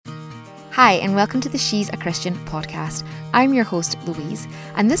Hi, and welcome to the She's a Christian podcast. I'm your host, Louise,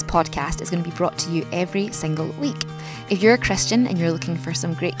 and this podcast is going to be brought to you every single week. If you're a Christian and you're looking for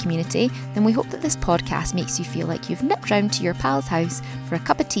some great community, then we hope that this podcast makes you feel like you've nipped round to your pal's house for a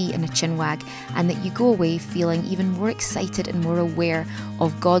cup of tea and a chinwag, and that you go away feeling even more excited and more aware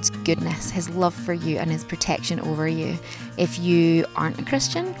of God's goodness, His love for you and His protection over you. If you aren't a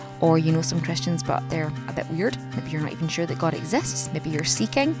Christian, or you know some Christians but they're a bit weird, maybe you're not even sure that God exists, maybe you're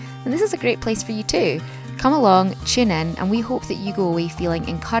seeking, then this is a great place for you too. Come along, tune in, and we hope that you go away feeling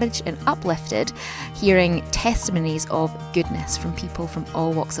encouraged and uplifted, hearing testimonies of goodness from people from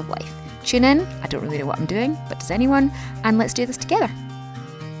all walks of life. Tune in, I don't really know what I'm doing, but does anyone? And let's do this together.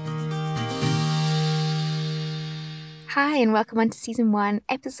 Hi, and welcome on to Season 1,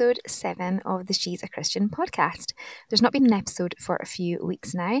 Episode 7 of the She's a Christian podcast. There's not been an episode for a few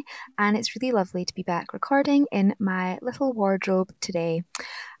weeks now, and it's really lovely to be back recording in my little wardrobe today.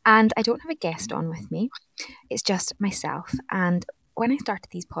 And I don't have a guest on with me, it's just myself. And when I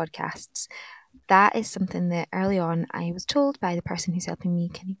started these podcasts, that is something that early on I was told by the person who's helping me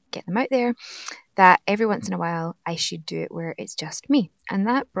kind of get them out there, that every once in a while I should do it where it's just me. And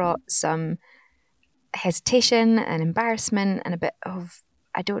that brought some hesitation and embarrassment and a bit of,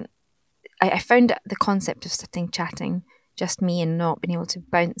 I found the concept of sitting chatting, just me and not being able to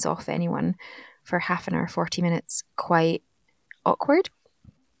bounce off anyone for half an hour, 40 minutes, quite awkward.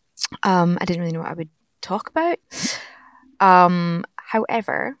 I didn't really know what I would talk about.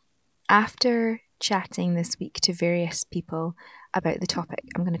 However, after chatting this week to various people about the topic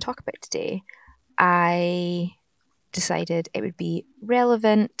I'm going to talk about today, I decided it would be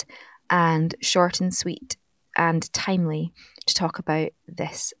relevant and short and sweet and timely to talk about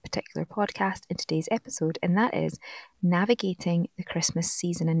this particular podcast in today's episode, and that is navigating the Christmas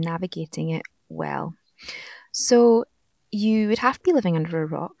season and navigating it well. So you would have to be living under a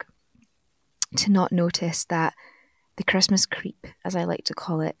rock to not notice that the Christmas creep, as I like to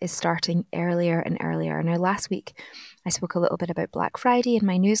call it, is starting earlier and earlier. Now, last week I spoke a little bit about Black Friday in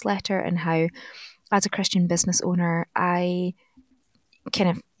my newsletter and how, as a Christian business owner, I kind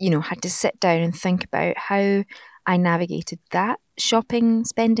of, had to sit down and think about how I navigated that shopping,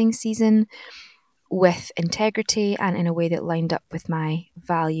 spending season with integrity and in a way that lined up with my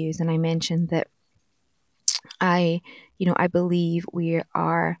values. And I mentioned that I believe we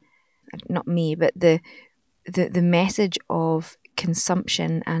are, not me, but the message of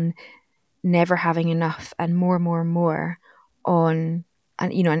consumption and never having enough and more on,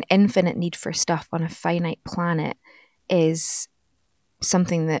 and an infinite need for stuff on a finite planet is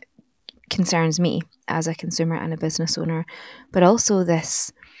something that concerns me as a consumer and a business owner. But also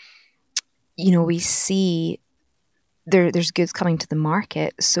this, we see there's goods coming to the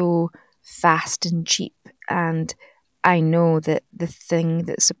market so fast and cheap, and I know that the thing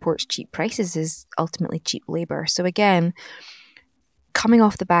that supports cheap prices is ultimately cheap labor. So again, coming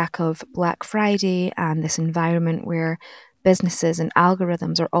off the back of Black Friday and this environment where businesses and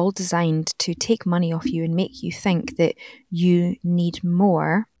algorithms are all designed to take money off you and make you think that you need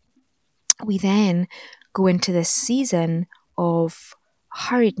more, we then go into this season of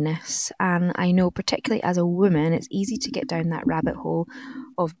hurriedness. And I know, particularly as a woman, it's easy to get down that rabbit hole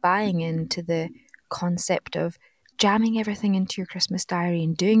of buying into the concept of jamming everything into your Christmas diary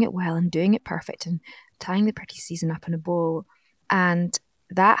and doing it well and doing it perfect and tying the pretty season up in a bow. And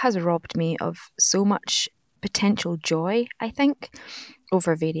that has robbed me of so much potential joy, I think,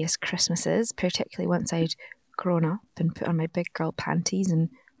 over various Christmases, particularly once I'd grown up and put on my big girl panties and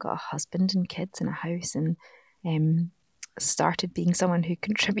got a husband and kids and a house and started being someone who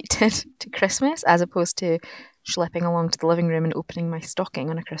contributed to Christmas as opposed to schlepping along to the living room and opening my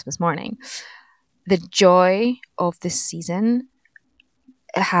stocking on a Christmas morning. The joy of this season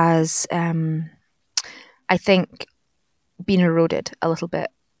has, I think, been eroded a little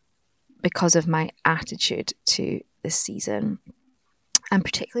bit because of my attitude to this season. And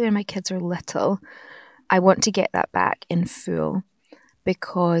particularly when my kids are little, I want to get that back in full,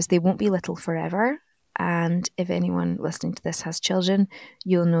 because they won't be little forever. And if anyone listening to this has children,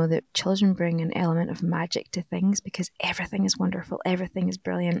 you'll know that children bring an element of magic to things, because everything is wonderful, everything is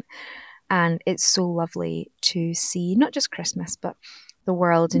brilliant. And it's so lovely to see not just Christmas, but the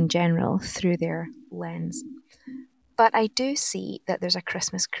world in general through their lens. But I do see that there's a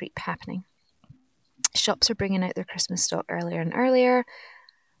Christmas creep happening. Shops are bringing out their Christmas stock earlier and earlier.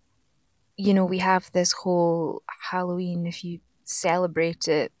 We have this whole Halloween, if you celebrate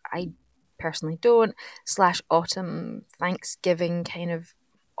it, I personally don't, /autumn, Thanksgiving kind of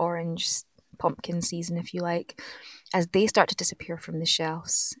orange pumpkin season, if you like, as they start to disappear from the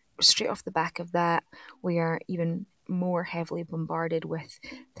shelves. Straight off the back of that, we are even more heavily bombarded with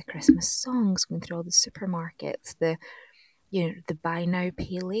the Christmas songs going through all the supermarkets, the buy now,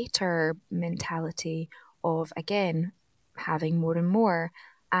 pay later mentality of, again, having more and more.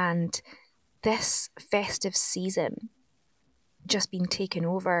 And this festive season just being taken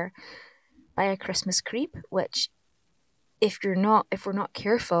over by a Christmas creep, which if we're not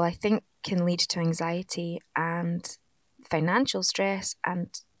careful, I think can lead to anxiety and financial stress and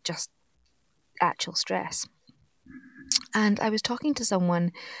just actual stress. And I was talking to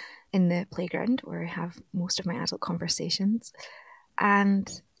someone in the playground where I have most of my adult conversations,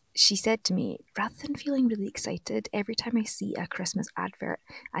 and she said to me, rather than feeling really excited every time I see a Christmas advert,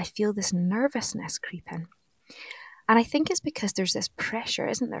 I feel this nervousness creep in. And I think it's because there's this pressure,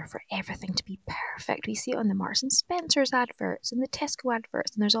 isn't there, for everything to be perfect. We see it on the Marks and Spencer's adverts and the Tesco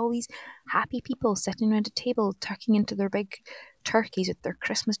adverts, and there's all these happy people sitting around a table tucking into their big turkeys with their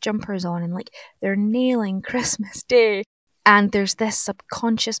Christmas jumpers on, and like they're nailing Christmas Day. And there's this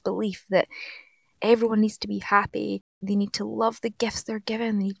subconscious belief that everyone needs to be happy. They need to love the gifts they're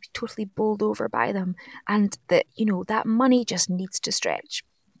given. They need to be totally bowled over by them. And that, that money just needs to stretch.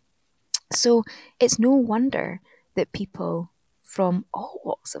 So it's no wonder that people from all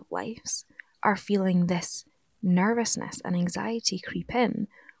walks of lives are feeling this nervousness and anxiety creep in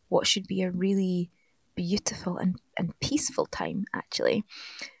what should be a really beautiful and peaceful time, actually.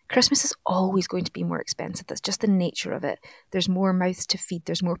 Christmas is always going to be more expensive. That's just the nature of it. There's more mouths to feed.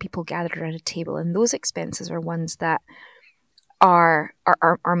 There's more people gathered around a table. And those expenses are ones that are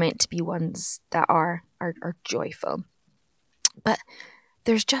meant to be ones that are joyful. But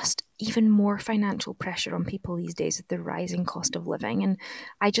there's just even more financial pressure on people these days with the rising cost of living. And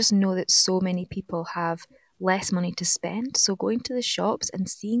I just know that so many people have less money to spend. So going to the shops and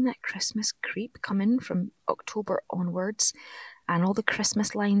seeing that Christmas creep come in from October onwards and all the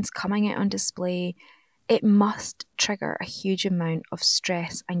Christmas lines coming out on display, it must trigger a huge amount of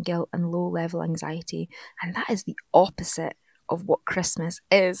stress and guilt and low-level anxiety. And that is the opposite of what Christmas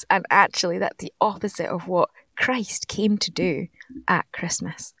is. And actually, that's the opposite of what Christ came to do at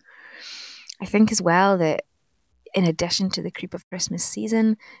Christmas. I think as well that in addition to the creep of Christmas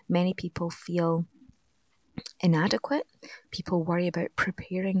season, many people feel inadequate. People worry about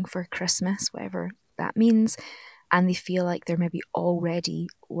preparing for Christmas, whatever that means, and they feel like they're maybe already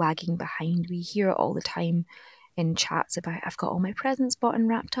lagging behind. We hear it all the time in chats about, I've got all my presents bought and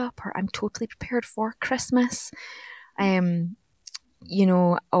wrapped up, or I'm totally prepared for Christmas. I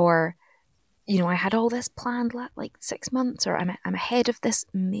had all this planned like 6 months, or I'm ahead of this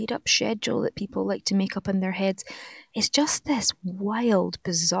made up schedule that people like to make up in their heads. It's just this wild,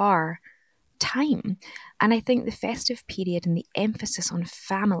 bizarre time. And I think the festive period and the emphasis on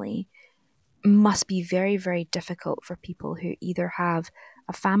family must be very, very difficult for people who either have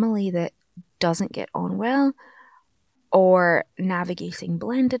a family that doesn't get on well, or navigating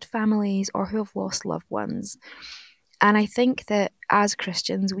blended families, or who have lost loved ones. And I think that as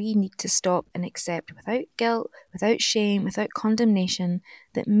Christians, we need to stop and accept without guilt, without shame, without condemnation,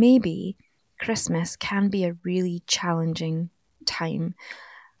 that maybe Christmas can be a really challenging time.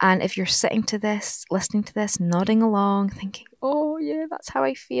 And if you're sitting to this, listening to this, nodding along, thinking, oh yeah, that's how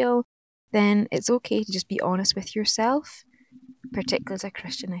I feel, then it's okay to just be honest with yourself. Particularly as a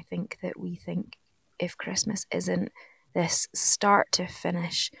Christian, I think that we think if Christmas isn't this start to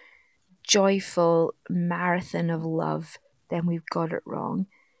finish joyful marathon of love, then we've got it wrong.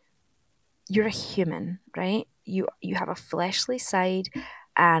 You're a human, right? You have a fleshly side,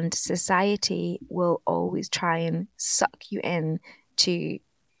 and society will always try and suck you in to,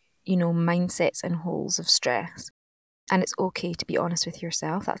 mindsets and holes of stress. And it's okay to be honest with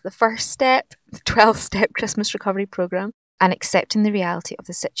yourself. That's the first step, the 12-step Christmas recovery program, and accepting the reality of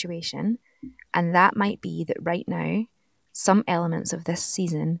the situation. And that might be that right now, some elements of this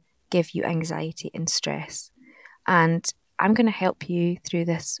season give you anxiety and stress. And I'm going to help you through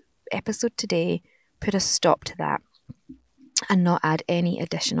this episode today, put a stop to that and not add any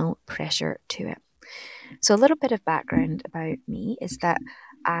additional pressure to it. So a little bit of background about me is that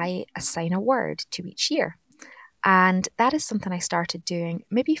I assign a word to each year. And that is something I started doing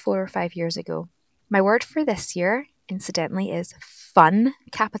maybe 4 or 5 years ago. My word for this year, incidentally, is fun,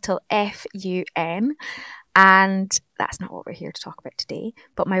 capital F-U-N. And that's not what we're here to talk about today.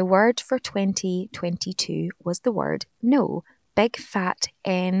 But my word for 2022 was the word no. Big fat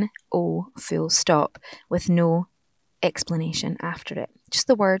N-O full stop with no explanation after it. Just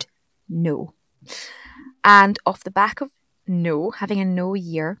the word no. And off the back of no, having a no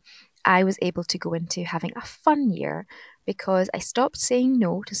year, I was able to go into having a fun year because I stopped saying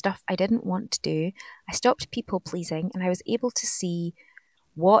no to stuff I didn't want to do. I stopped people pleasing, and I was able to see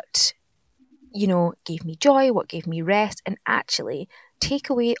what gave me joy, what gave me rest, and actually take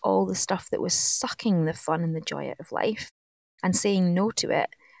away all the stuff that was sucking the fun and the joy out of life and saying no to it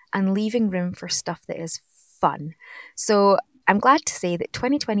and leaving room for stuff that is fun. So I'm glad to say that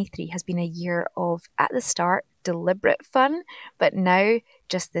 2023 has been a year of, at the start, deliberate fun, but now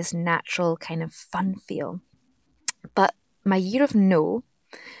just this natural kind of fun feel. But my year of no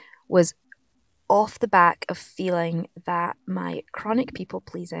was off the back of feeling that my chronic people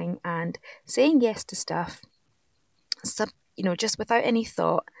pleasing and saying yes to stuff, just without any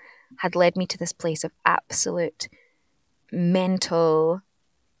thought, had led me to this place of absolute mental,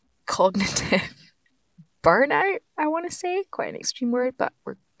 cognitive burnout, I want to say. Quite an extreme word, but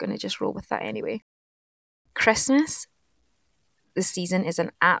we're going to just roll with that anyway. Christmas this season is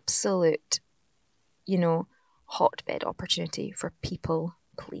an absolute, hotbed opportunity for people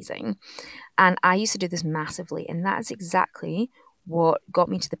pleasing. And I used to do this massively, and that is exactly what got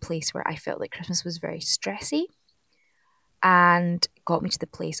me to the place where I felt like Christmas was very stressy and got me to the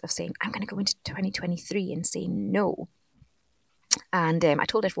place of saying, I'm going to go into 2023 and say no. And I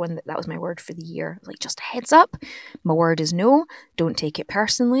told everyone that was my word for the year. Like, just a heads up, my word is no. Don't take it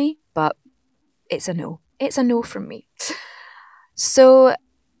personally, but it's a no. It's a no from me. So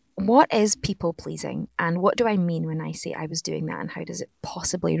what is people pleasing, and what do I mean when I say I was doing that, and how does it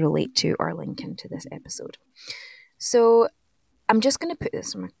possibly relate to or link into this episode? So I'm just going to put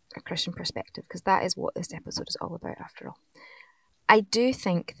this from a Christian perspective, because that is what this episode is all about after all. I do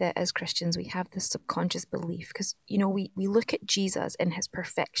think that as Christians we have this subconscious belief, because we look at Jesus in his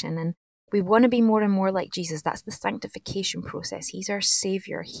perfection and we want to be more and more like Jesus. That's the sanctification process. He's our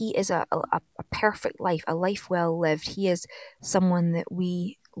savior. He is a perfect life, a life well lived. He is someone that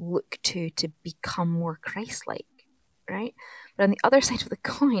we look to become more Christ-like, right? But on the other side of the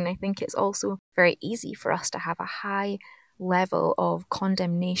coin, I think it's also very easy for us to have a high level of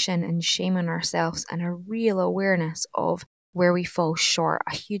condemnation and shame on ourselves and a real awareness of where we fall short,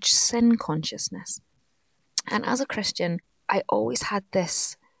 a huge sin consciousness. And as a Christian, I always had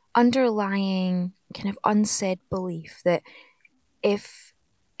this underlying kind of unsaid belief that if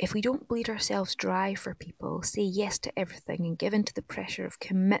we don't bleed ourselves dry for people, say yes to everything and give in to the pressure of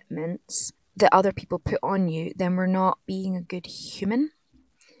commitments that other people put on you, then we're not being a good human.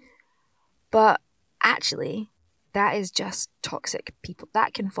 But actually, that is just toxic people.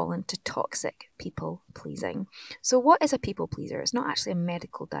 That can fall into toxic people pleasing. So what is a people pleaser? It's not actually a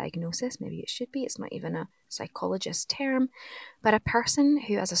medical diagnosis. Maybe it should be. It's not even a psychologist term. But a person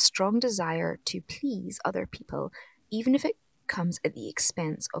who has a strong desire to please other people, even if it comes at the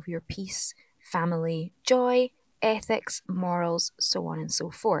expense of your peace, family, joy, ethics, morals, so on and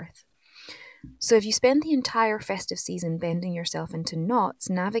so forth. So if you spend the entire festive season bending yourself into knots,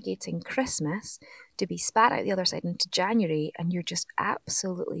 navigating Christmas to be spat out the other side into January, and you're just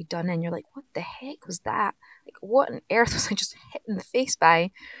absolutely done in, you're like, what the heck was that? Like, what on earth was I just hit in the face by?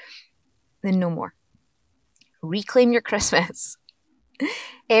 Then no more. Reclaim your Christmas.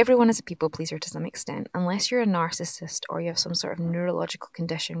 Everyone is a people pleaser to some extent, unless you're a narcissist or you have some sort of neurological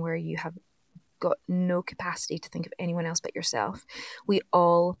condition where you have got no capacity to think of anyone else but yourself. We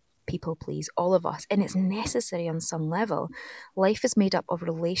all people please, all of us, and it's necessary on some level. Life is made up of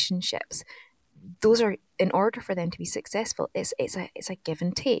relationships. Those are, in order for them to be successful, it's a give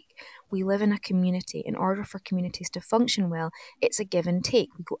and take. We live in a community. In order for communities to function well, it's a give and take.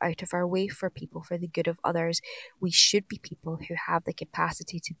 We go out of our way for people, for the good of others. We should be people who have the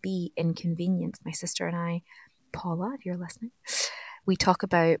capacity to be inconvenienced. My sister and I, Paula, if you're listening, we talk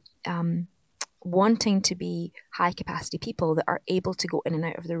about wanting to be high capacity people that are able to go in and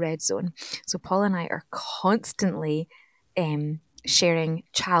out of the red zone. So Paul and I are constantly sharing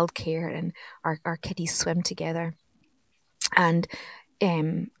childcare, and our kiddies swim together and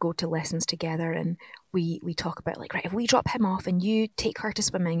go to lessons together, and we talk about, like, right, if we drop him off and you take her to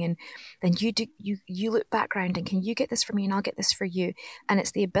swimming, and then you look background, and can you get this for me and I'll get this for you. And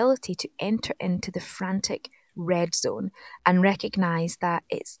it's the ability to enter into the frantic red zone and recognize that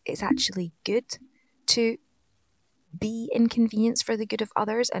it's actually good to be inconvenienced for the good of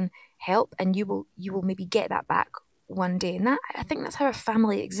others and help, and you will maybe get that back one day. And that, I think that's how a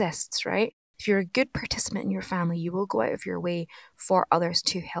family exists, right? If you're a good participant in your family, you will go out of your way for others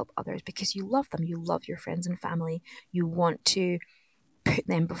to help others because you love them. You love your friends and family. You want to put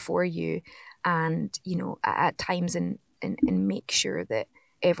them before you, and at times and make sure that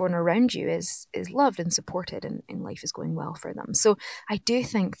everyone around you is loved and supported, and life is going well for them. So I do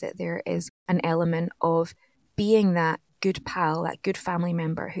think that there is an element of being that good pal, that good family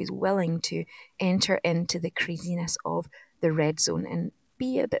member who's willing to enter into the craziness of the red zone and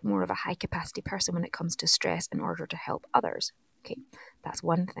be a bit more of a high capacity person when it comes to stress in order to help others. Okay, that's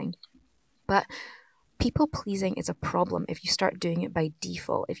one thing. But people pleasing is a problem if you start doing it by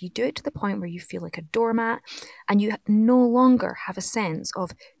default. If you do it to the point where you feel like a doormat and you no longer have a sense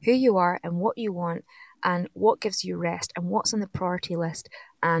of who you are and what you want and what gives you rest and what's on the priority list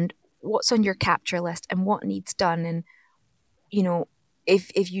and what's on your capture list and what needs done, and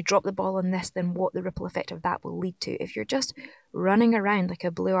if you drop the ball on this, then what the ripple effect of that will lead to. If you're just running around like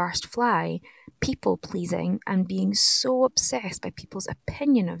a blue-arsed fly, people pleasing and being so obsessed by people's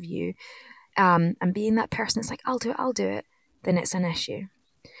opinion of you, and being that person that's like, I'll do it, then it's an issue.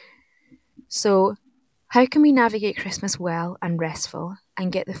 So how can we navigate Christmas well and restful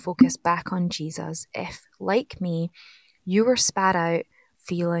and get the focus back on Jesus if, like me, you were spat out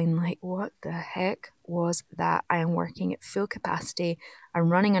feeling like, what the heck was that? I am working at full capacity, I'm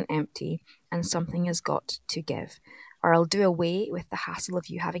running on empty, and something has got to give. Or I'll do away with the hassle of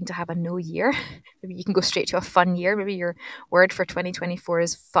you having to have a no year. Maybe you can go straight to a fun year. Maybe your word for 2024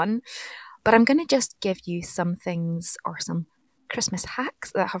 is fun. But I'm going to just give you some things or some Christmas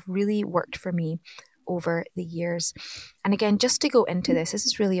hacks that have really worked for me over the years. And again, just to go into this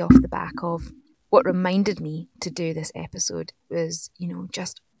is really off the back of what reminded me to do this episode was,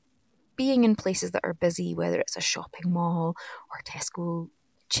 just being in places that are busy, whether it's a shopping mall or Tesco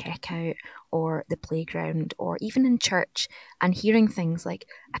checkout or the playground or even in church, and hearing things like,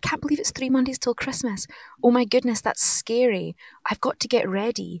 I can't believe it's 3 Mondays till Christmas. Oh my goodness, that's scary. I've got to get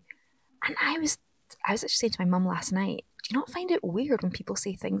ready. And I was actually saying to my mum last night, do you not find it weird when people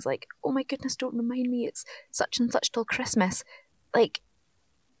say things like, oh my goodness, don't remind me it's such and such till Christmas? Like,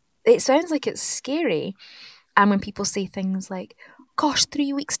 it sounds like it's scary. And when people say things like, gosh,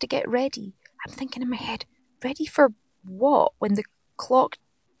 3 weeks to get ready, I'm thinking in my head, ready for what? When the clock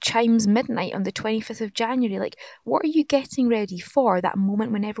chimes midnight on the 25th of January, like, what are you getting ready for? That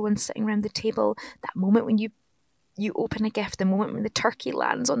moment when everyone's sitting around the table, that moment when you open a gift, the moment when the turkey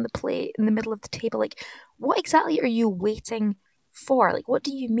lands on the plate in the middle of the table, like, what exactly are you waiting for? Like, what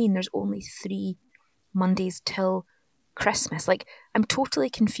do you mean there's only 3 Mondays till Christmas? Like, I'm totally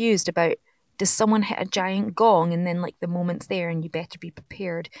confused about, does someone hit a giant gong and then like the moment's there and you better be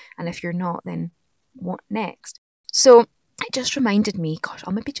prepared, and if you're not, then what next? So it just reminded me, gosh,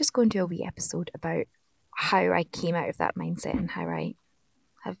 I'll maybe just go and do a wee episode about how I came out of that mindset and how I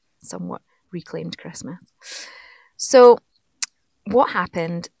have somewhat reclaimed Christmas. So what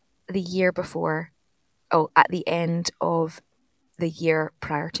happened the year before, at the end of the year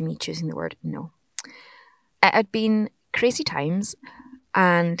prior to me choosing the word no? It had been crazy times,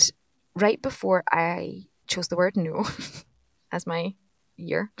 and right before I chose the word no as my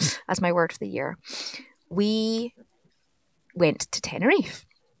word for the year, we went to Tenerife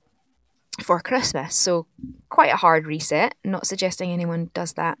for Christmas. So quite a hard reset, not suggesting anyone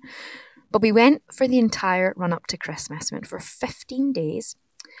does that. But we went for the entire run up to Christmas. We went for 15 days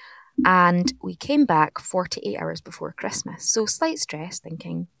and we came back 48 hours before Christmas. So slight stress,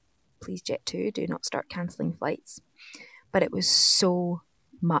 thinking, please Jet2, do not start cancelling flights. But it was so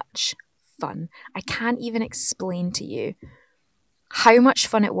much fun. I can't even explain to you how much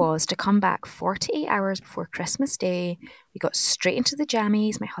fun it was to come back 48 hours before Christmas Day. We got straight into the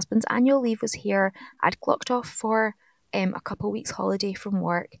jammies. My husband's annual leave was here. I'd clocked off for a couple weeks holiday from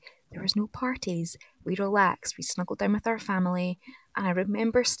work. There was no parties. We relaxed. We snuggled down with our family. And I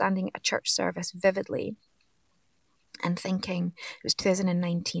remember standing at a church service vividly and thinking, it was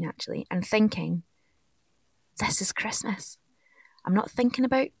 2019 actually, and thinking, this is Christmas. I'm not thinking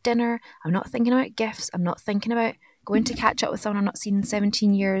about dinner. I'm not thinking about gifts. I'm not thinking about going to catch up with someone I've not seen in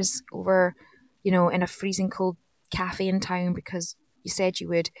 17 years over, in a freezing cold cafe in town because you said you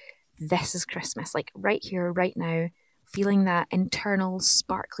would. This is Christmas, like right here, right now, feeling that internal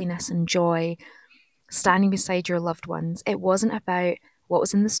sparkliness and joy, standing beside your loved ones. It wasn't about what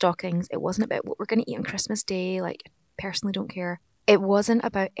was in the stockings. It wasn't about what we're going to eat on Christmas Day. Like, I personally don't care. It wasn't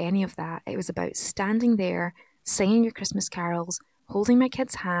about any of that. It was about standing there, singing your Christmas carols, holding my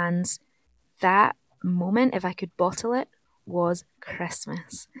kids' hands. That moment, if I could bottle it, was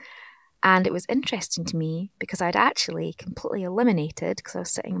Christmas. And it was interesting to me because I'd actually completely eliminated, because I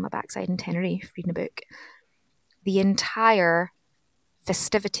was sitting on my backside in Tenerife reading a book, the entire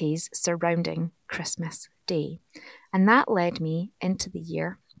festivities surrounding Christmas Day. And that led me into the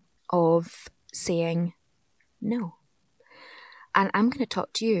year of saying no. And I'm going to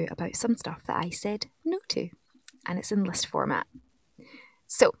talk to you about some stuff that I said no to. And it's in list format.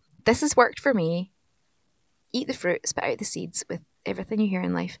 So this has worked for me. Eat the fruit, spit out the seeds with everything you hear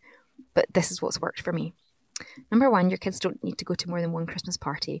in life. But this is what's worked for me. Number 1, your kids don't need to go to more than one Christmas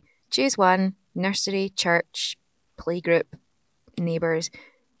party. Choose one: nursery, church, playgroup, neighbours.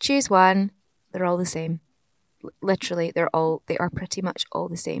 Choose one. They're all the same. Literally, they are pretty much all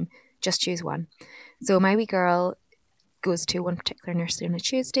the same. Just choose one. So my wee girl goes to one particular nursery on a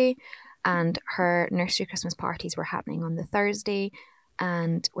Tuesday, and her nursery Christmas parties were happening on the Thursday.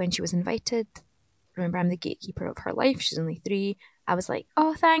 And when she was invited, remember, I'm the gatekeeper of her life. She's only 3. I was like,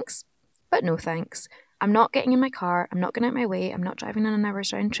 oh, thanks, but no thanks. I'm not getting in my car. I'm not going out my way. I'm not driving on an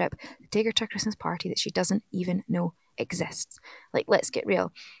hour's round trip to take her to a Christmas party that she doesn't even know exists. Like, let's get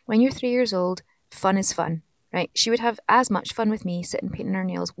real. When you're 3 years old, fun is fun, right? She would have as much fun with me sitting painting her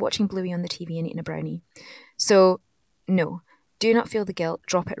nails, watching Bluey on the TV and eating a brownie. So, no, do not feel the guilt.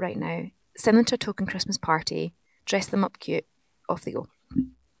 Drop it right now. Send them to a token Christmas party. Dress them up cute. Off they go.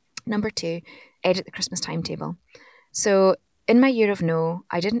 Number 2, edit the Christmas timetable. So in my year of no,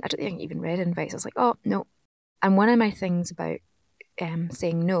 I don't think I even read invites. I was like, oh, no. And one of my things about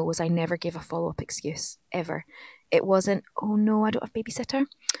saying no was I never gave a follow-up excuse, ever. It wasn't, oh no, I don't have babysitter.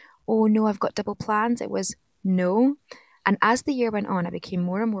 Oh no, I've got double plans. It was no. And as the year went on, I became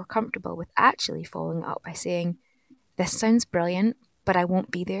more and more comfortable with actually following up by saying, this sounds brilliant, but I won't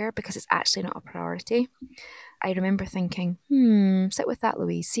be there because it's actually not a priority. I remember thinking, sit with that,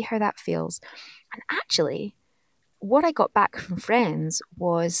 Louise, see how that feels. And actually, what I got back from friends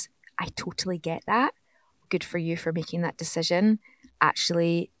was, I totally get that. Good for you for making that decision.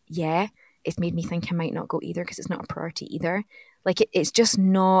 Actually, yeah, it's made me think I might not go either because it's not a priority either. Like, it's just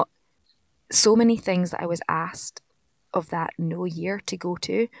not so many things that I was asked of that no year to go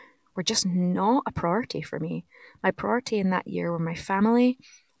to were just not a priority for me. My priority in that year were my family,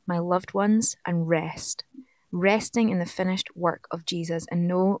 my loved ones, and rest. Resting in the finished work of Jesus and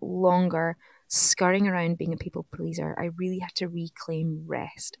no longer scurrying around being a people pleaser. I really had to reclaim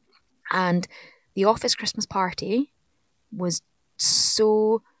rest. And the office Christmas party was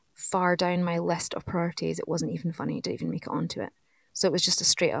so far down my list of priorities, it wasn't even funny. It didn't even make it onto it. So it was just a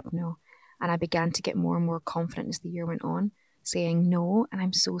straight up no. And I began to get more and more confident as the year went on, saying no, and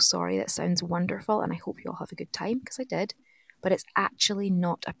I'm so sorry, that sounds wonderful, and I hope you all have a good time, because I did, but it's actually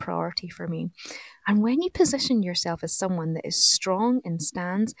not a priority for me. And when you position yourself as someone that is strong and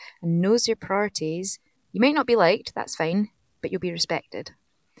stands and knows your priorities, you might not be liked, that's fine, but you'll be respected.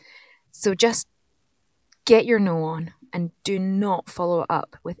 So just get your no on and do not follow it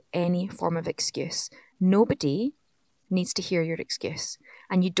up with any form of excuse. Nobody needs to hear your excuse,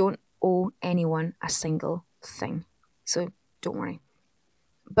 and you don't owe anyone a single thing. So don't worry.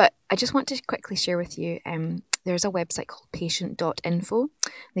 But I just want to quickly share with you, there's a website called patient.info.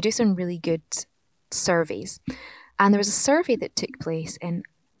 They do some really good surveys. And there was a survey that took place in,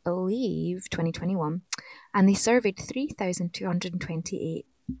 I believe, 2021. And they surveyed 3,228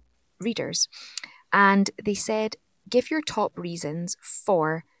 readers. And they said, give your top reasons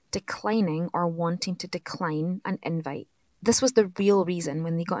for declining or wanting to decline an invite. This was the real reason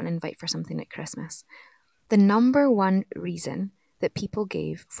when they got an invite for something at Christmas. The number one reason that people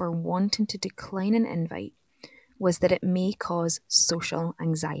gave for wanting to decline an invite was that it may cause social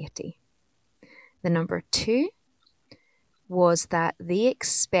anxiety. The number 2 was that they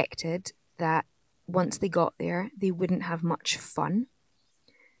expected that once they got there, they wouldn't have much fun.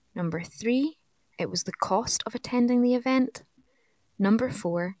 Number 3, it was the cost of attending the event. Number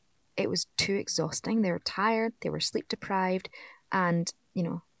 4, it was too exhausting. They were tired, they were sleep deprived, and,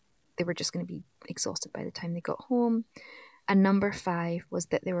 they were just going to be exhausted by the time they got home. And number 5 was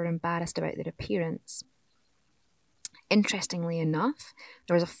that they were embarrassed about their appearance. Interestingly enough,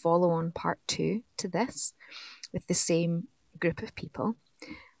 there was a follow-on part 2 to this with the same group of people,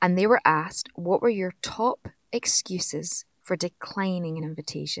 and they were asked, what were your top excuses for declining an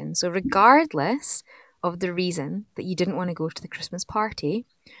invitation? So regardless of the reason that you didn't want to go to the Christmas party,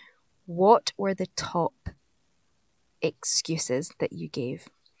 what were the top excuses that you gave?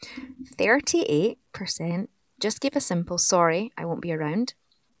 38% just gave a simple, sorry, I won't be around.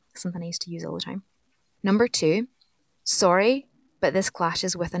 Something I used to use all the time. Number 2, sorry, but this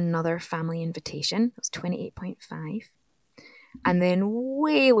clashes with another family invitation. That was 28.5. And then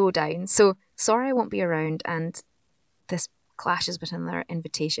way low down, so sorry, I won't be around, and this clashes with another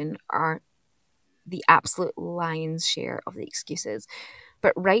invitation are the absolute lion's share of the excuses.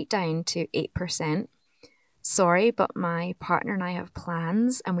 But right down to 8%, sorry, but my partner and I have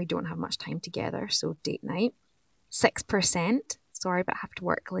plans and we don't have much time together, so date night. 6%, sorry, but I have to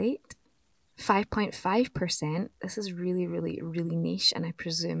work late. 5.5%, this is really, really, really niche, and I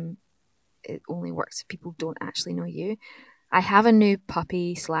presume it only works if people don't actually know you. I have a new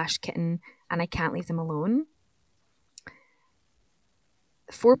puppy/kitten and I can't leave them alone.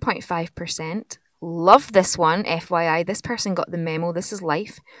 4.5%, love this one, FYI, this person got the memo, this is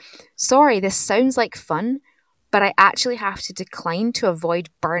life. Sorry, this sounds like fun, but I actually have to decline to avoid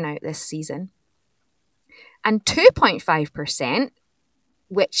burnout this season. And 2.5%,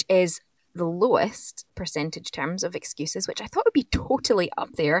 which is the lowest percentage terms of excuses, which I thought would be totally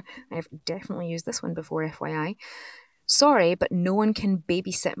up there. I've definitely used this one before, FYI. Sorry, but no one can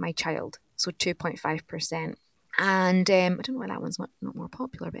babysit my child. So 2.5%. And I don't know why that one's not more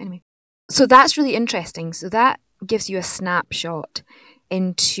popular, but anyway. So that's really interesting. So that gives you a snapshot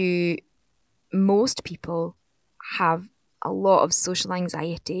into most people have a lot of social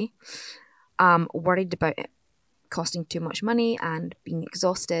anxiety, worried about it costing too much money and being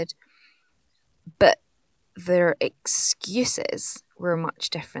exhausted. But their excuses were much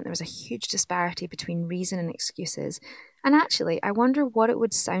different. There was a huge disparity between reason and excuses. And actually, I wonder what it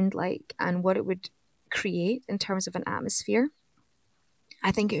would sound like and what it would create in terms of an atmosphere.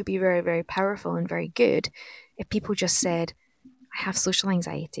 I think it would be very, very powerful and very good if people just said, I have social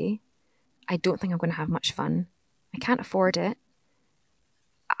anxiety. I don't think I'm going to have much fun. I can't afford it.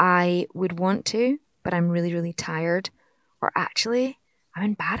 I would want to, but I'm really, really tired. Or actually, I'm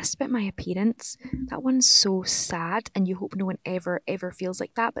embarrassed about my appearance. That one's so sad, and you hope no one ever, ever feels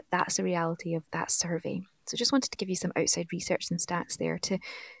like that, but that's the reality of that survey. So just wanted to give you some outside research and stats there to,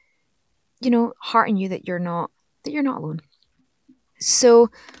 hearten you that you're not alone. So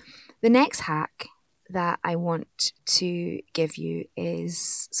the next hack that I want to give you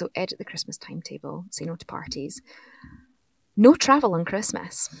is, so edit the Christmas timetable, say no to parties. No travel on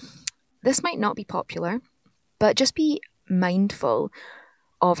Christmas. This might not be popular, but just be mindful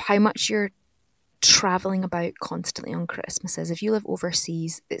of how much you're traveling about constantly on Christmases. If you live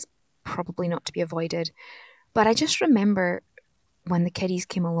overseas, it's probably not to be avoided. But I just remember when the kiddies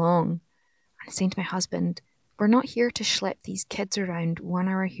came along, and saying to my husband, we're not here to schlep these kids around 1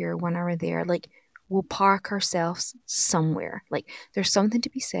 hour here, 1 hour there. Like, we'll park ourselves somewhere. Like, there's something to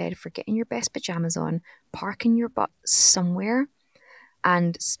be said for getting your best pajamas on, parking your butt somewhere,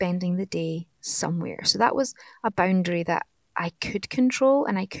 and spending the day somewhere. So that was a boundary that I could control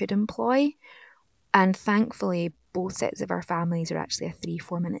and I could employ. And thankfully, both sets of our families are actually a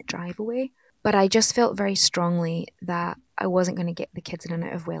 3-4 minute drive away. But I just felt very strongly that I wasn't going to get the kids in and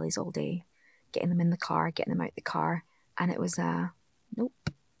out of wellies all day, getting them in the car, getting them out the car. And it was nope,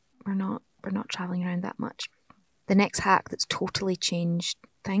 we're not traveling around that much. The next hack that's totally changed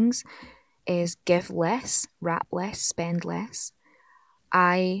things is give less, wrap less, spend less.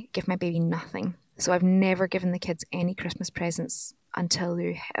 I give my baby nothing. So I've never given the kids any Christmas presents until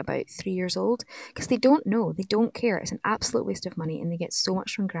they're about 3 years old, because they don't know, they don't care. It's an absolute waste of money, and they get so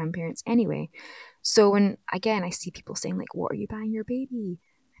much from grandparents anyway. So when, again, I see people saying, like, what are you buying your baby?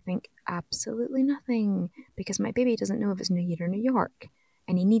 I think absolutely nothing, because my baby doesn't know if it's New Year or New York,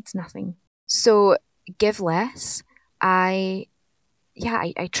 and he needs nothing. So give less. I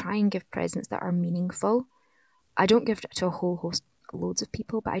try and give presents that are meaningful. I don't give to a whole host, loads of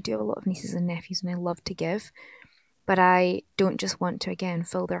people, but I do have a lot of nieces and nephews, and I love to give. But I don't just want to, again,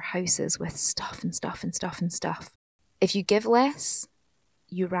 fill their houses with stuff and stuff and stuff and stuff. If you give less,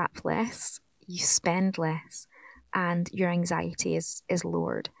 you wrap less, you spend less, and your anxiety is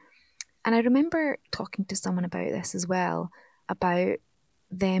lowered. And I remember talking to someone about this as well, about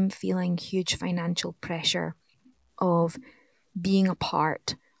them feeling huge financial pressure of being a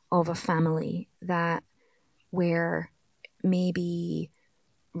part of a family that were maybe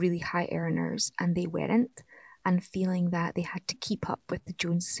really high earners and they weren't, and feeling that they had to keep up with the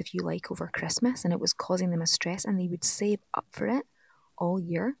Joneses, if you like, over Christmas, and it was causing them a stress, and they would save up for it all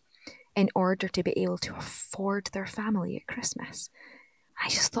year in order to be able to afford their family at Christmas. I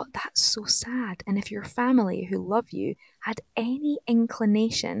just thought that's so sad. And if your family who love you had any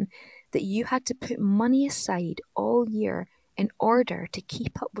inclination that you had to put money aside all year in order to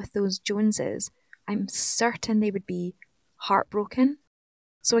keep up with those Joneses, I'm certain they would be heartbroken.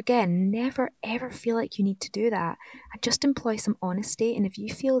 So again, never ever feel like you need to do that, and just employ some honesty. And if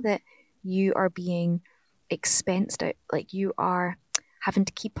you feel that you are being expensed out, like you are having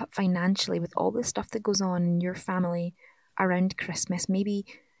to keep up financially with all the stuff that goes on in your family around Christmas, maybe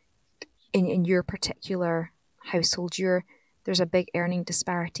in your particular household, there's a big earning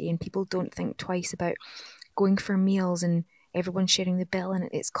disparity and people don't think twice about going for meals and everyone sharing the bill and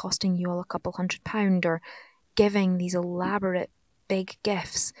it's costing you all a couple £100, or giving these elaborate big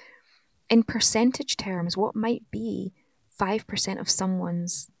gifts. In percentage terms, what might be 5% of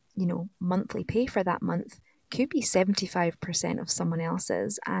someone's, monthly pay for that month could be 75% of someone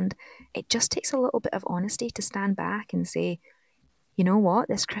else's. And it just takes a little bit of honesty to stand back and say, you know what,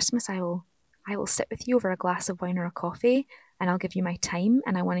 this Christmas I will sit with you over a glass of wine or a coffee, and I'll give you my time,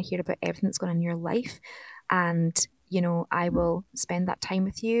 and I want to hear about everything that's going on in your life. And I will spend that time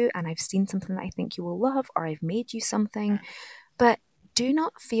with you, and I've seen something that I think you will love, or I've made you something. But do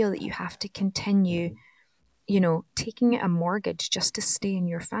not feel that you have to continue, taking out a mortgage just to stay in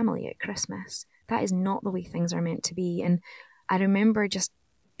your family at Christmas. That is not the way things are meant to be. And I remember just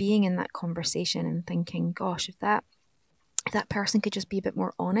being in that conversation and thinking, gosh, if that person could just be a bit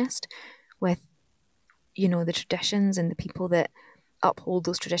more honest with, the traditions and the people that uphold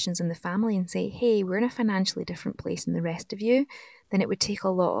those traditions in the family and say, hey, we're in a financially different place than the rest of you, then it would take a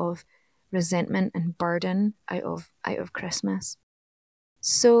lot of resentment and burden out of Christmas.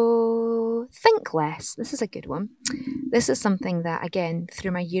 So think less. This is a good one. This is something that, again,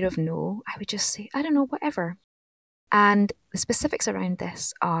 through my year of no, I would just say, I don't know, whatever. And the specifics around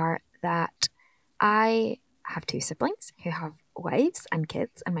this are that I have 2 siblings who have wives and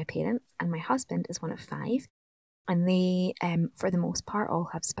kids, and my parents, and my husband is one of 5. And they, for the most part, all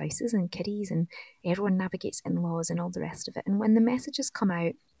have spouses and kiddies, and everyone navigates in-laws and all the rest of it. And when the messages come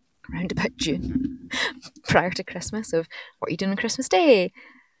out around about June, prior to Christmas, of what are you doing on Christmas Day,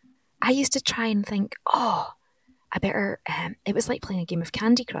 I used to try and think, oh, I better, it was like playing a game of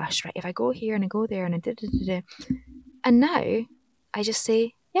Candy Crush, right? If I go here and I go there and I da. And now I just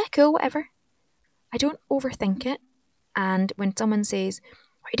say, yeah, cool, whatever. I don't overthink it. And when someone says,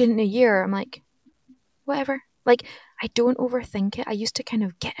 what are you doing in a year? I'm like, whatever. Like, I don't overthink it. I used to kind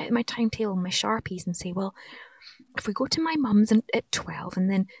of get out my timetable and my Sharpies and say, well, if we go to my mum's at 12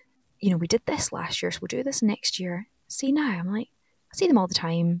 and then, we did this last year, so we'll do this next year. See, now I'm like, I see them all the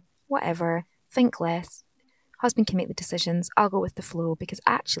time, whatever, think less. Husband can make the decisions. I'll go with the flow, because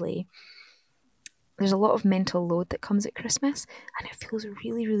actually there's a lot of mental load that comes at Christmas, and it feels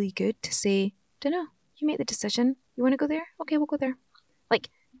really, really good to say, dunno, you make the decision. You want to go there? Okay, we'll go there. Like,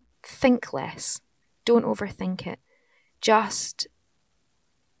 think less. Don't overthink it. Just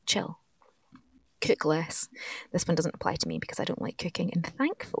chill. Cook less. This one doesn't apply to me because I don't like cooking, and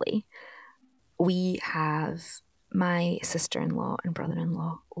thankfully we have my sister-in-law and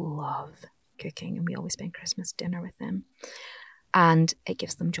brother-in-law love cooking, and we always spend Christmas dinner with them, and it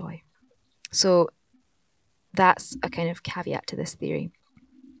gives them joy. So that's a kind of caveat to this theory.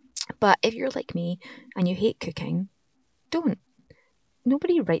 But if you're like me and you hate cooking, don't.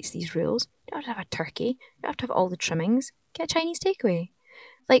 Nobody writes these rules. You don't have to have a turkey. You don't have to have all the trimmings. Get a Chinese takeaway.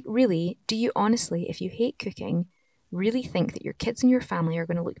 Like, really, do you honestly, if you hate cooking, really think that your kids and your family are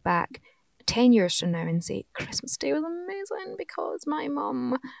going to look back 10 years from now and say, Christmas Day was amazing because my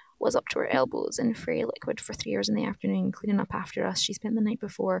mum was up to her elbows in fairy liquid for 3 hours in the afternoon cleaning up after us. She spent the night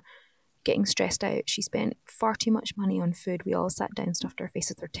before getting stressed out. She spent far too much money on food. We all sat down, stuffed our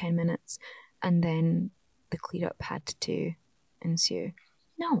faces for 10 minutes, and then the clear up had to ensue.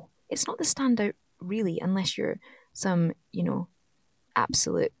 No, it's not the standout, really, unless you're some,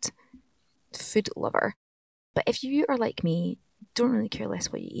 absolute food lover. But if you are like me, don't really care less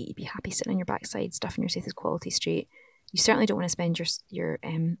what you eat, you'd be happy sitting on your backside stuffing your face with Quality Street. You certainly don't want to spend your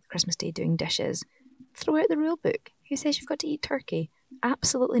Christmas Day doing dishes. Throw out the rule book. Who says you've got to eat turkey?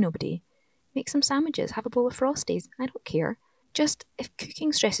 Absolutely nobody. Make some sandwiches, have a bowl of Frosties. I don't care. Just, if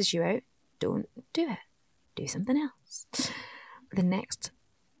cooking stresses you out, don't do it. Do something else. The next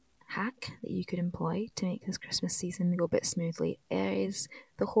hack that you could employ to make this Christmas season go a bit smoothly is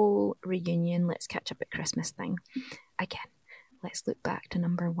the whole reunion, let's catch up at Christmas thing. Again, let's look back to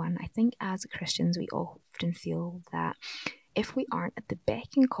number 1. I think as Christians we often feel that if we aren't at the beck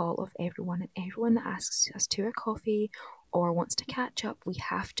and call of everyone, and everyone that asks us to a coffee or wants to catch up, we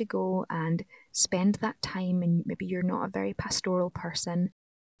have to go and spend that time, and maybe you're not a very pastoral person,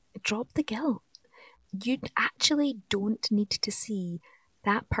 drop the guilt. You actually don't need to see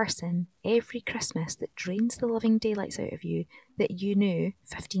that person every Christmas that drains the living daylights out of you that you knew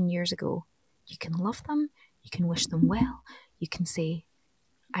 15 years ago. You can love them, you can wish them well, you can say,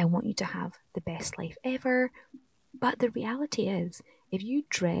 I want you to have the best life ever. But the reality is, if you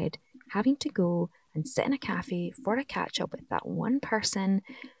dread having to go and sit in a cafe for a catch-up with that one person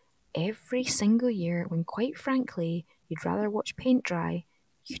every single year, when quite frankly you'd rather watch paint dry,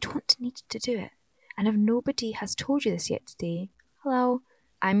 you don't need to do it. And if nobody has told you this yet today, hello,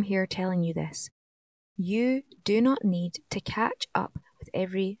 I'm here telling you this. You do not need to catch up with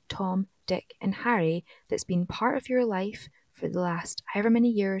every Tom, Dick and Harry that's been part of your life for the last however many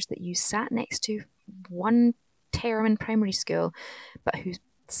years that you sat next to one term in primary school, but who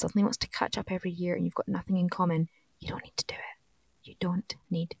suddenly wants to catch up every year and you've got nothing in common. You don't need to do it. You don't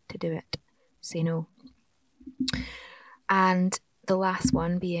need to do it. Say no. And the last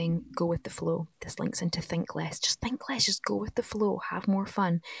one being go with the flow. This links into think less. Just think less, just go with the flow, have more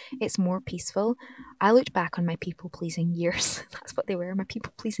fun. It's more peaceful. I looked back on my people-pleasing years, that's what they were, my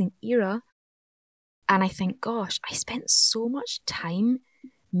people-pleasing era, and I think, gosh, I spent so much time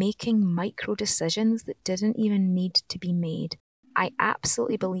making micro decisions that didn't even need to be made. I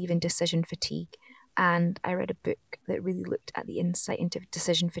absolutely believe in decision fatigue, and I read a book that really looked at the insight into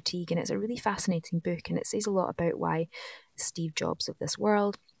decision fatigue, and it's a really fascinating book, and it says a lot about why Steve Jobs of this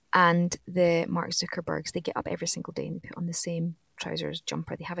world and the Mark Zuckerbergs, they get up every single day and they put on the same trousers,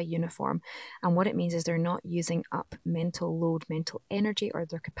 jumper, they have a uniform, and what it means is they're not using up mental load, mental energy, or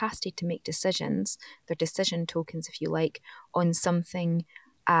their capacity to make decisions, their decision tokens, if you like, on something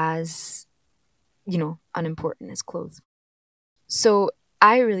as, unimportant as clothes. So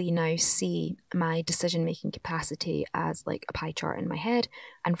I really now see my decision making capacity as like a pie chart in my head.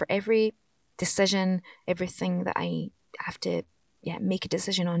 And for every decision, everything that I have to make a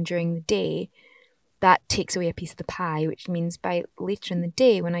decision on during the day, that takes away a piece of the pie, which means by later in the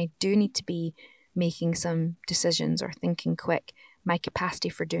day, when I do need to be making some decisions or thinking quick, my capacity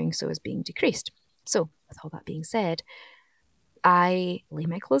for doing so is being decreased. So, with all that being said, I lay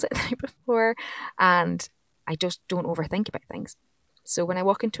my clothes out the night before and I just don't overthink about things. So when I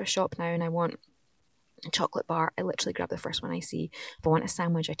walk into a shop now and I want a chocolate bar, I literally grab the first one I see. If I want a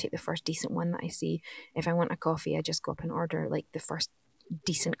sandwich, I take the first decent one that I see. If I want a coffee, I just go up and order like the first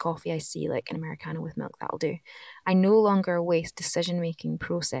decent coffee I see, like an Americano with milk, that'll do. I no longer waste decision-making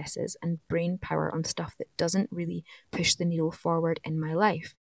processes and brain power on stuff that doesn't really push the needle forward in my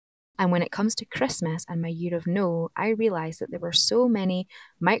life. And when it comes to Christmas and my year of no, I realised that there were so many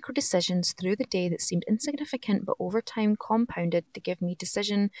micro decisions through the day that seemed insignificant but over time compounded to give me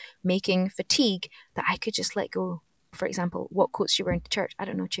decision making fatigue that I could just let go. For example, what coats do you wear to church? I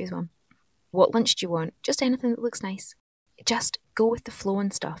don't know, choose one. What lunch do you want? Just anything that looks nice. Just go with the flow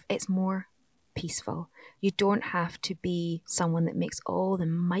and stuff. It's more peaceful. You don't have to be someone that makes all the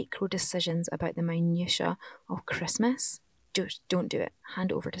micro decisions about the minutiae of Christmas. Just don't do it.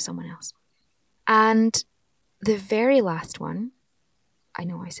 Hand it over to someone else. And the very last one, I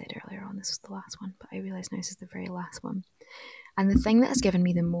know I said earlier on this was the last one, but I realise now this is the very last one. And the thing that has given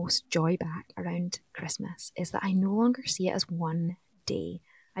me the most joy back around Christmas is that I no longer see it as one day.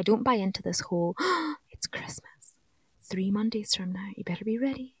 I don't buy into this whole, it's Christmas. 3 Mondays from now, you better be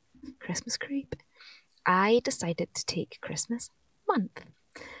ready. Christmas creep. I decided to take Christmas month.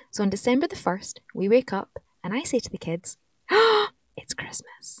 So on December the 1st, we wake up and I say to the kids, it's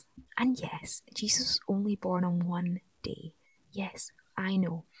Christmas. And yes, Jesus was only born on one day. Yes, I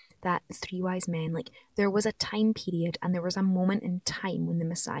know that the three wise men, there was a time period and there was a moment in time when the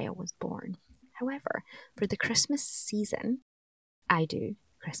Messiah was born. However, for the Christmas season, I do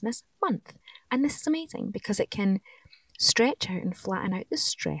Christmas month. And this is amazing because it can stretch out and flatten out the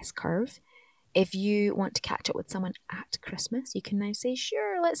stress curve. If you want to catch up with someone at Christmas, you can now say,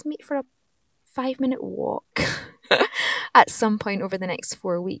 sure, let's meet for a 5-minute walk at some point over the next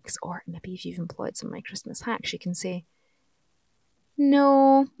 4 weeks. Or maybe if you've employed some of my Christmas hacks, you can say,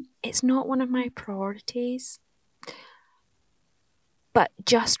 no, it's not one of my priorities. But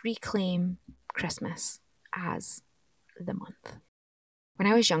just reclaim Christmas as the month.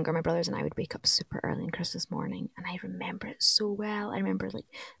 When I was younger, my brothers and I would wake up super early on Christmas morning, and I remember it so well. I remember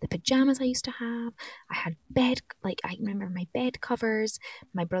the pajamas I used to have. I had I remember my bed covers.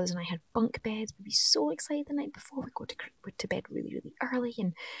 My brothers and I had bunk beds. We'd be so excited the night before. We'd go to bed really, really early,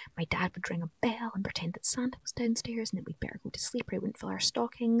 and my dad would ring a bell and pretend that Santa was downstairs and that we'd better go to sleep or he wouldn't fill our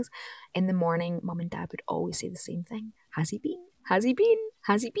stockings. In the morning, Mum and Dad would always say the same thing. Has he been? Has he been?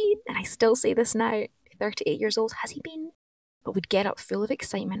 Has he been? And I still say this now, 38 years old. Has he been? But we'd get up full of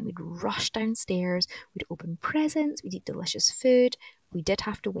excitement, we'd rush downstairs, we'd open presents, we'd eat delicious food. We did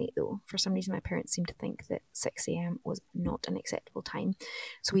have to wait though. For some reason my parents seemed to think that 6 a.m. was not an acceptable time.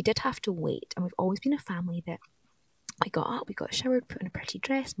 So we did have to wait, and we've always been a family that I got up, we got showered, put on a pretty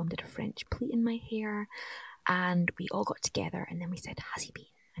dress, Mum did a French pleat in my hair, and we all got together and then we said, has he been?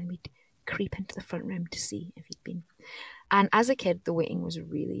 And we'd creep into the front room to see if he'd been. And as a kid, the waiting was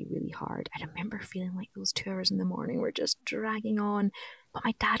really, really hard. I remember feeling like those 2 hours in the morning were just dragging on. But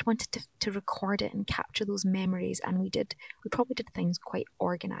my dad wanted to record it and capture those memories. And we probably did things quite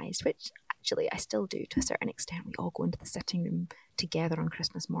organised, which actually I still do to a certain extent. We all go into the sitting room together on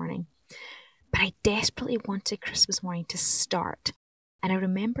Christmas morning. But I desperately wanted Christmas morning to start. And I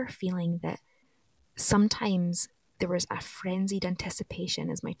remember feeling that sometimes there was a frenzied anticipation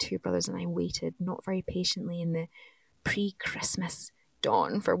as my 2 brothers and I waited, not very patiently, in the pre-Christmas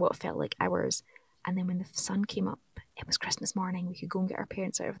dawn for what felt like hours. And then when the sun came up, it was Christmas morning. We could go and get our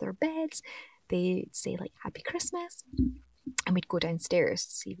parents out of their beds. They'd say Happy Christmas, and we'd go downstairs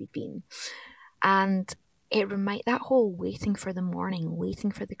to see if we'd been. And that whole waiting for the morning,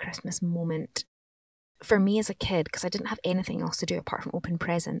 waiting for the Christmas moment, for me as a kid, because I didn't have anything else to do apart from open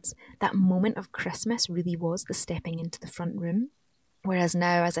presents, that moment of Christmas really was the stepping into the front room. Whereas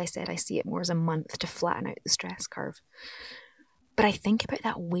now, as I said, I see it more as a month to flatten out the stress curve. But I think about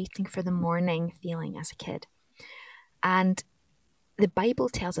that waiting for the morning feeling as a kid. And the Bible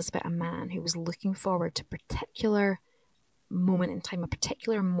tells us about a man who was looking forward to a particular moment in time, a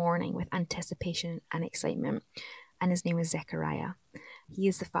particular morning with anticipation and excitement. And his name was Zechariah. He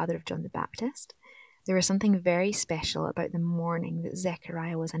is the father of John the Baptist. There was something very special about the morning that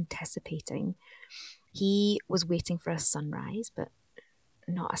Zechariah was anticipating. He was waiting for a sunrise, but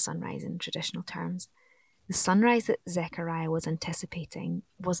not a sunrise in traditional terms. The sunrise that Zechariah was anticipating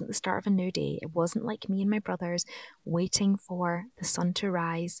wasn't the start of a new day. It wasn't like me and my brothers waiting for the sun to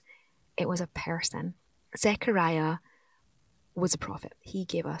rise. It was a person. Zechariah was a prophet. He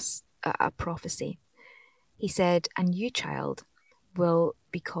gave us a prophecy. He said, "And you, child, will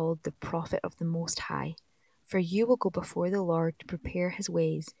be called the prophet of the Most High, for you will go before the Lord to prepare his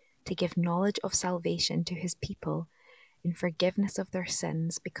ways, to give knowledge of salvation to his people, in forgiveness of their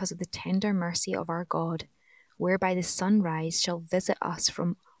sins, because of the tender mercy of our God, whereby the sunrise shall visit us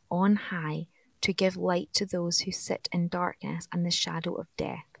from on high, to give light to those who sit in darkness and the shadow of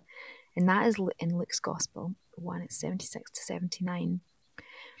death." And that is in Luke's Gospel 1, it's 76 to 79.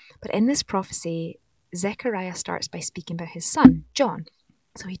 But in this prophecy, Zechariah starts by speaking about his son, John.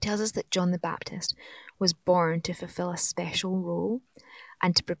 So he tells us that John the Baptist was born to fulfill a special role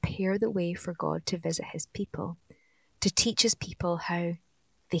and to prepare the way for God to visit his people, to teach his people how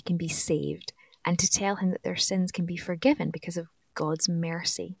they can be saved, and to tell him that their sins can be forgiven because of God's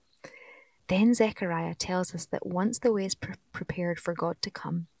mercy. Then Zechariah tells us that once the way is prepared for God to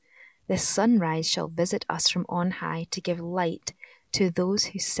come, the sunrise shall visit us from on high to give light to those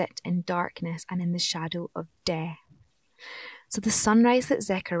who sit in darkness and in the shadow of death. So the sunrise that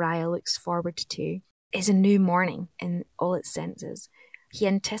Zechariah looks forward to is a new morning in all its senses. He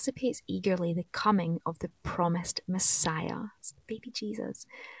anticipates eagerly the coming of the promised Messiah, it's the baby Jesus,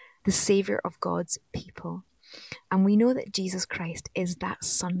 the Saviour of God's people. And we know that Jesus Christ is that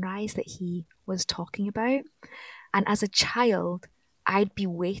sunrise that he was talking about. And as a child, I'd be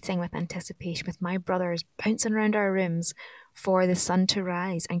waiting with anticipation with my brothers, bouncing around our rooms for the sun to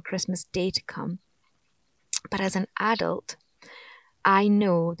rise and Christmas Day to come. But as an adult, I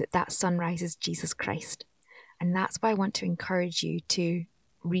know that that sunrise is Jesus Christ. And that's why I want to encourage you to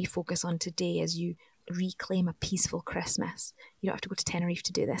refocus on today as you reclaim a peaceful Christmas. You don't have to go to Tenerife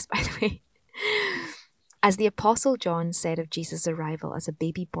to do this, by the way. As the Apostle John said of Jesus' arrival as a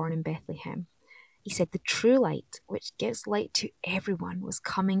baby born in Bethlehem, he said, "The true light, which gives light to everyone, was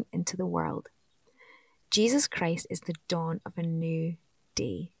coming into the world." Jesus Christ is the dawn of a new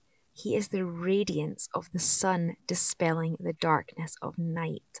day. He is the radiance of the sun dispelling the darkness of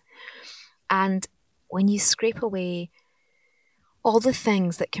night. And when you scrape away all the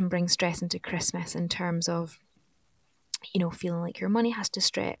things that can bring stress into Christmas in terms of, feeling like your money has to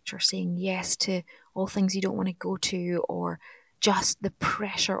stretch, or saying yes to all things you don't want to go to, or just the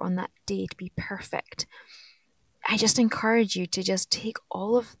pressure on that day to be perfect, I just encourage you to just take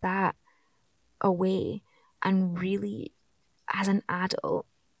all of that away and really, as an adult,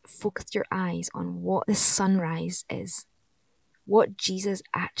 focus your eyes on what the sunrise is, what Jesus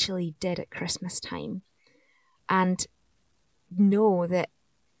actually did at Christmas time, and know that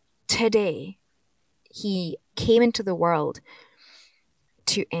today he came into the world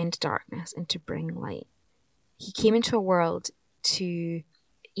to end darkness and to bring light. He came into a world to,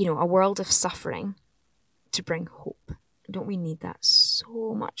 a world of suffering, to bring hope. Don't we need that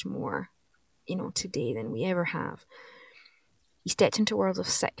so much more, today than we ever have? He stepped into a world of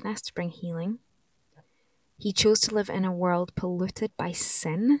sickness to bring healing. He chose to live in a world polluted by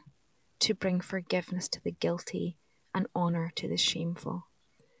sin to bring forgiveness to the guilty and honour to the shameful.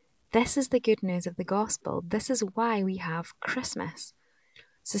 This is the good news of the gospel. This is why we have Christmas.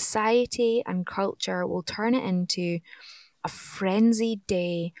 Society and culture will turn it into a frenzied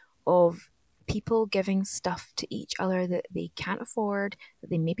day of people giving stuff to each other that they can't afford, that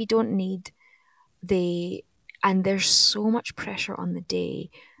they maybe don't need. And there's so much pressure on the day,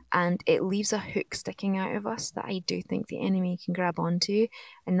 and it leaves a hook sticking out of us that I do think the enemy can grab onto,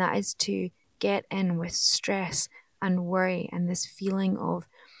 and that is to get in with stress and worry and this feeling of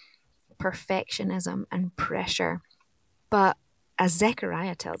perfectionism and pressure. But as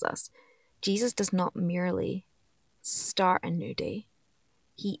Zechariah tells us, Jesus does not merely start a new day.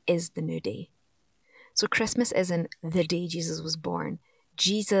 He is the new day. So Christmas isn't the day Jesus was born.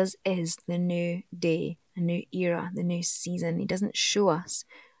 Jesus is the new day, a new era, the new season. He doesn't show us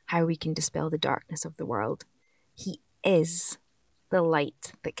how we can dispel the darkness of the world. He is the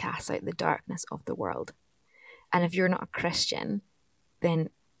light that casts out the darkness of the world. And if you're not a Christian,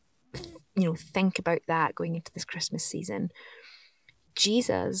 then, think about that going into this Christmas season.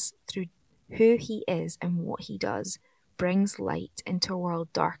 Jesus, through who he is and what he does, brings light into a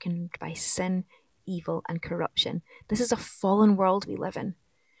world darkened by sin, evil, and corruption. This is a fallen world we live in.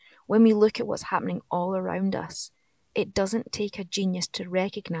 When we look at what's happening all around us, it doesn't take a genius to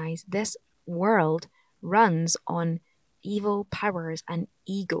recognize this world runs on evil powers and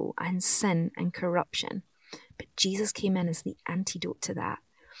ego and sin and corruption. But Jesus came in as the antidote to that.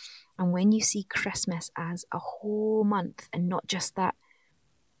 And when you see Christmas as a whole month and not just that,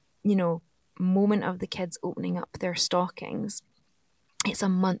 moment of the kids opening up their stockings, it's a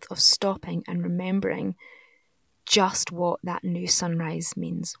month of stopping and remembering just what that new sunrise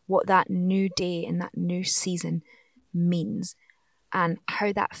means, what that new day and that new season means, and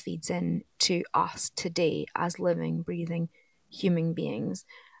how that feeds in to us today as living, breathing human beings.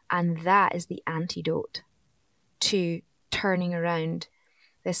 And that is the antidote to turning around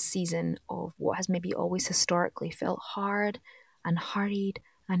this season of what has maybe always historically felt hard and hurried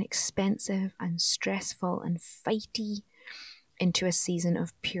and expensive and stressful and fighty into a season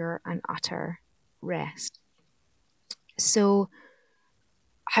of pure and utter rest. So,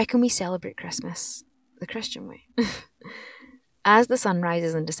 how can we celebrate Christmas the Christian way? As the sun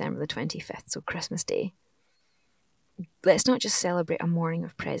rises on December the 25th, so Christmas Day, let's not just celebrate a morning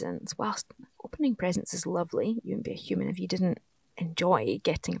of presents. Whilst opening presents is lovely, you wouldn't be a human if you didn't enjoy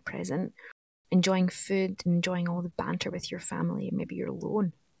getting a present, enjoying food, enjoying all the banter with your family. Maybe you're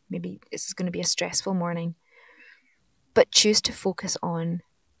alone. Maybe this is going to be a stressful morning. But choose to focus on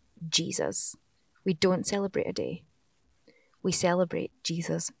Jesus. We don't celebrate a day. We celebrate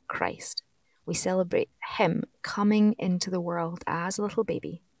Jesus Christ. We celebrate him coming into the world as a little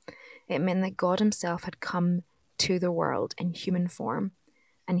baby. It meant that God himself had come to the world in human form,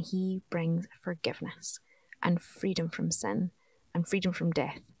 and he brings forgiveness and freedom from sin and freedom from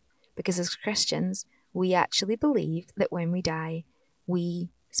death. Because as Christians, we actually believe that when we die, we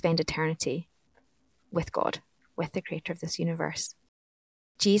spend eternity with God, with the creator of this universe.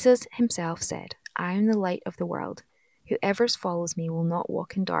 Jesus himself said, "I am the light of the world. Whoever follows me will not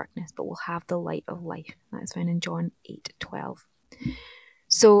walk in darkness, but will have the light of life." That is found in John 8:12.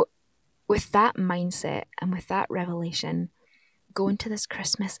 So with that mindset and with that revelation, go into this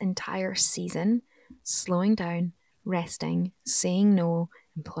Christmas entire season, slowing down, resting, saying no,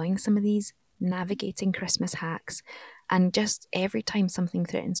 employing some of these navigating Christmas hacks, and just every time something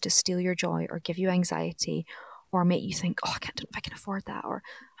threatens to steal your joy or give you anxiety or make you think, I don't know if I can afford that, or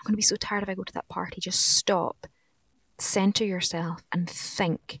I'm going to be so tired if I go to that party, just stop, center yourself and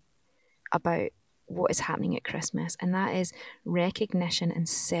think about what is happening at Christmas. And that is recognition and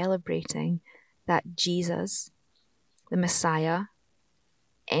celebrating that Jesus, the Messiah,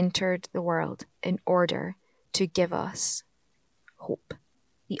 entered the world in order to give us hope,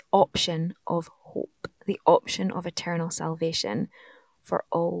 the option of hope, the option of eternal salvation for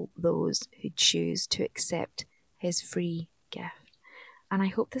all those who choose to accept his free gift. And I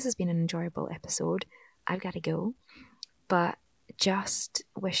hope this has been an enjoyable episode. I've got to go, but just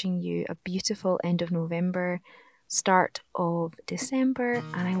wishing you a beautiful end of November, start of December,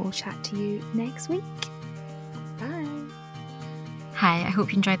 and I will chat to you next week. Bye. Hi, I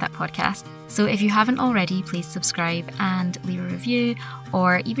hope you enjoyed that podcast. So if you haven't already, please subscribe and leave a review,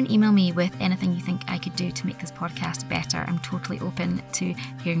 or even email me with anything you think I could do to make this podcast better. I'm totally open to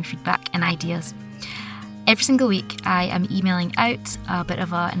hearing feedback and ideas. Every single week, I am emailing out a bit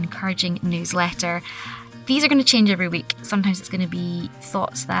of an encouraging newsletter. These are going to change every week. Sometimes it's going to be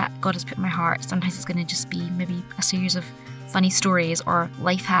thoughts that God has put in my heart. Sometimes it's going to just be maybe a series of funny stories or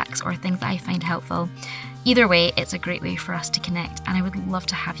life hacks or things that I find helpful. Either way, it's a great way for us to connect, and I would love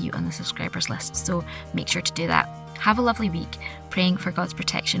to have you on the subscribers list, so make sure to do that. Have a lovely week, praying for God's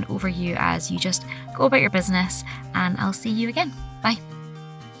protection over you as you just go about your business, and I'll see you again. Bye.